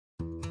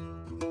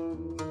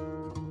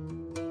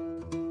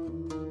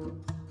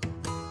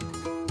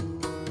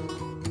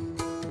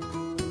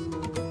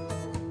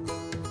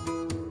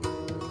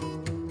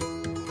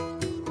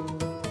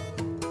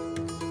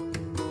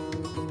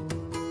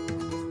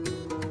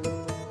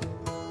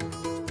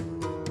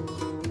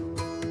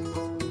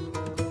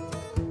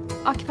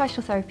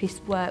Occupational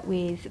therapists work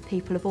with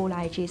people of all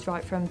ages,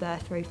 right from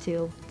birth through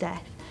till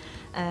death.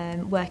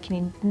 Working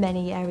in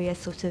many areas,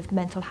 sort of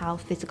mental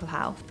health, physical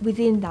health.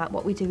 Within that,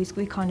 what we do is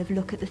we kind of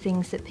look at the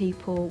things that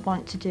people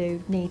want to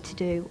do, need to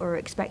do, or are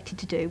expected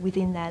to do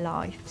within their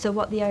life. So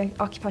what the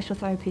occupational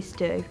therapists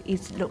do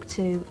is look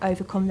to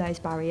overcome those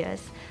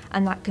barriers,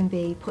 and that can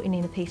be putting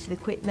in a piece of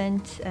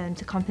equipment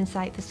to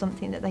compensate for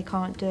something that they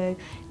can't do.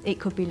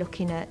 It could be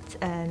looking at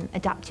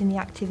adapting the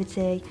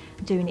activity,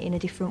 doing it in a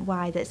different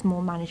way that's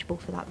more manageable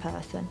for that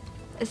person.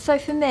 So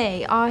for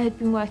me, I had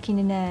been working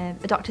in a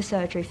doctor's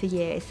surgery for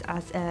years.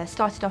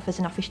 Started off as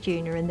an office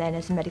junior and then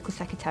as a medical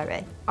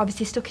secretary.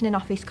 Obviously stuck in an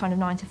office kind of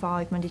 9 to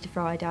 5, Monday to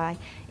Friday.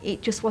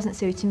 It just wasn't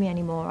suiting me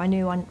anymore. I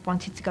knew I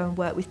wanted to go and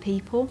work with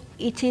people.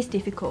 It is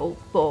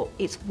difficult, but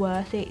it's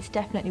worth it. It's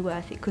definitely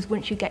worth it, because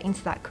once you get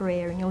into that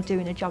career and you're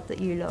doing a job that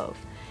you love,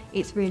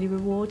 it's really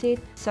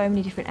rewarded. So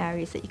many different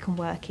areas that you can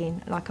work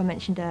in, like I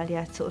mentioned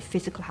earlier, sort of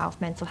physical health,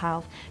 mental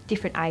health,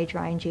 different age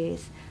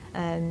ranges.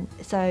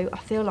 So I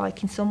feel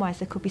like in some ways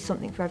there could be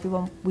something for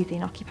everyone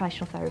within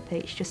occupational therapy.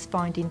 It's just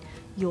finding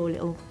your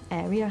little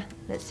area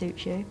that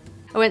suits you.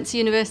 I went to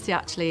university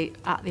actually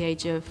at the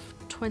age of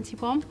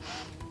 21.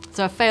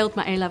 So I failed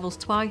my A-levels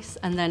twice,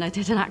 and then I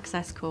did an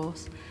access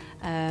course.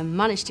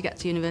 Managed to get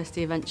to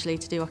university eventually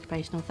to do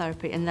occupational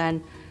therapy, and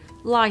then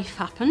life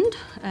happened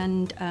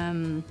and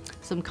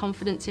some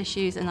confidence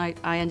issues, and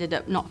I ended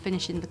up not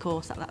finishing the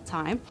course at that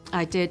time.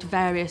 I did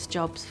various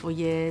jobs for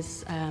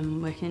years,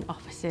 working in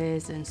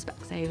offices and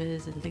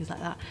Specsavers and things like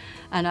that,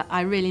 and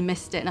I really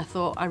missed it, and I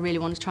thought I really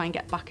wanted to try and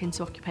get back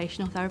into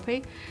occupational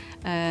therapy.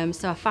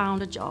 So I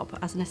found a job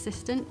as an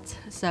assistant.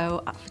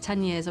 So for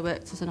 10 years I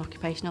worked as an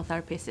occupational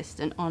therapy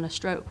assistant on a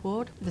stroke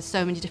ward. There's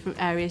so many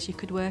different areas you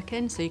could work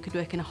in. So you could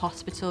work in a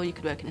hospital, you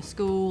could work in a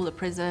school, a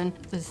prison.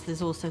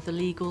 There's also the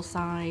legal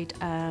side,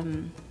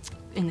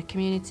 in the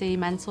community,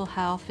 mental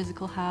health,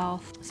 physical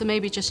health. So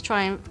maybe just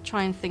try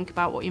and think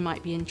about what you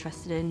might be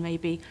interested in.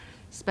 Maybe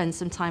spend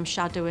some time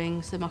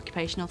shadowing some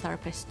occupational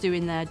therapists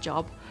doing their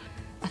job.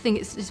 I think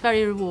it's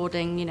very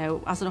rewarding, you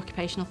know, as an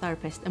occupational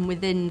therapist and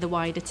within the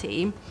wider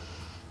team,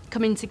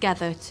 coming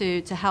together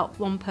to help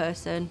one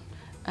person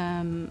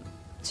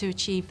to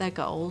achieve their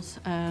goals,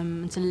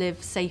 and to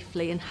live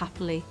safely and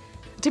happily.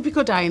 A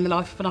typical day in the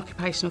life of an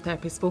occupational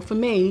therapist. Well, for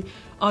me,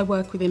 I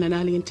work within an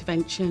early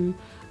intervention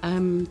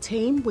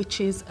team, which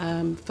is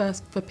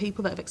first for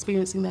people that have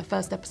experiencing their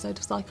first episode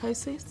of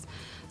psychosis.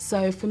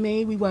 So for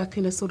me, we work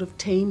in a sort of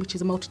team, which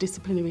is a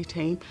multidisciplinary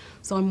team.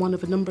 So I'm one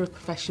of a number of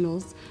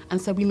professionals.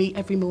 And so we meet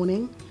every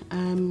morning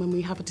when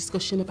we have a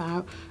discussion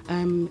about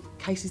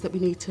cases that we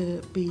need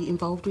to be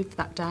involved with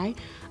that day.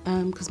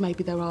 Because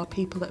maybe there are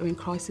people that are in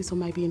crisis or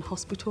maybe in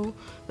hospital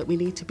that we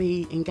need to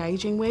be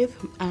engaging with.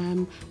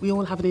 We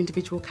all have an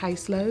individual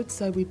caseload,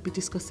 so we'd be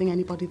discussing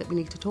anybody that we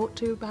need to talk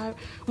to about.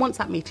 Once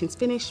that meeting's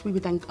finished,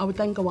 I would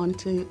then go on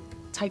to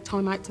take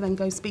time out to then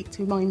go speak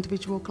to my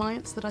individual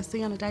clients that I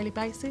see on a daily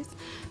basis.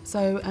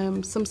 So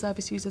some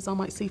service users I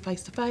might see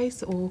face to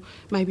face, or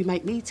maybe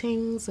make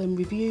meetings and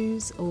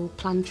reviews, or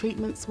plan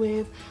treatments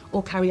with,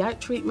 or carry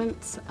out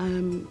treatments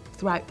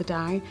throughout the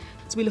day.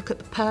 So we look at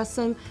the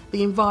person,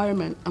 the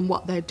environment and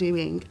what they're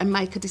doing, and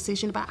make a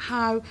decision about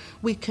how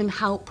we can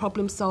help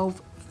problem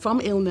solve from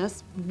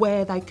illness,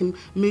 where they can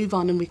move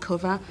on and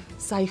recover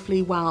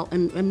safely, well,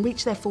 and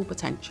reach their full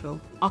potential.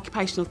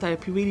 Occupational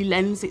therapy really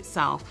lends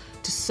itself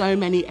to so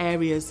many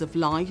areas of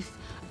life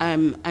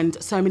and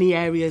so many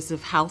areas of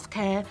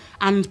healthcare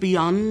and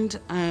beyond.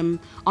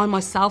 I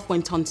myself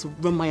went on to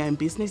run my own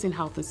business in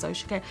health and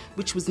social care,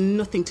 which was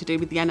nothing to do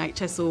with the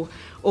NHS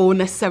or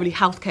necessarily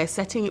healthcare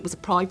setting. It was a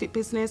private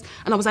business,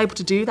 and I was able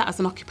to do that as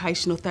an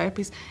occupational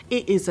therapist.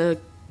 It is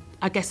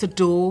I guess a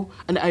door,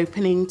 an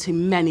opening to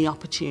many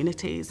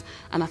opportunities.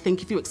 And I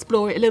think if you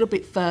explore it a little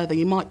bit further,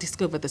 you might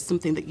discover there's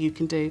something that you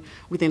can do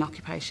within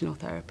occupational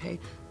therapy.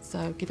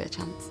 So give it a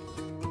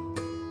chance.